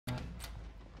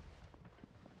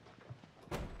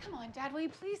Come on, Dad, will you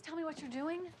please tell me what you're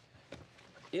doing?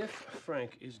 If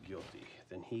Frank is guilty,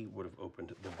 then he would have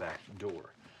opened the back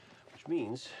door, which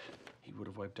means he would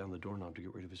have wiped down the doorknob to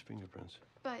get rid of his fingerprints.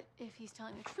 But if he's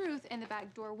telling the truth and the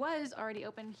back door was already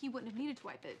open, he wouldn't have needed to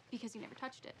wipe it because he never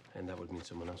touched it. And that would mean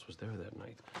someone else was there that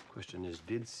night. Question is,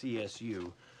 did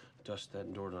CSU dust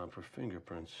that doorknob for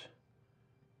fingerprints?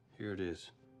 Here it is.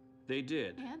 They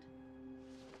did.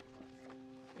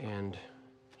 And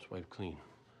it's wiped clean.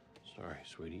 Sorry,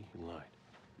 sweetie, you lied.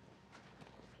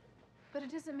 But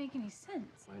it doesn't make any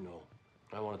sense. I know.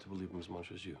 I wanted to believe him as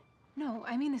much as you. No,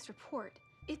 I mean this report.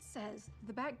 It says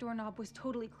the back doorknob was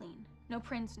totally clean. No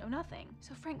prints, no nothing.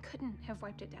 So Frank couldn't have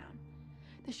wiped it down.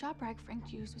 The shop rag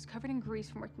Frank used was covered in grease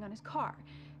from working on his car.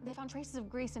 They found traces of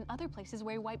grease in other places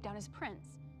where he wiped down his prints.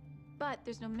 But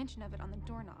there's no mention of it on the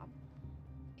doorknob.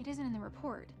 It isn't in the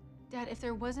report. Dad, if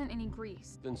there wasn't any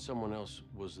grease... Then someone else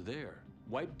was there.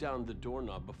 Wiped down the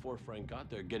doorknob before Frank got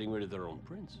there, getting rid of their own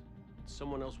prints.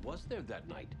 Someone else was there that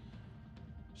night.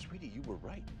 Sweetie, you were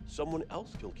right. Someone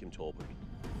else killed Kim Tolberg.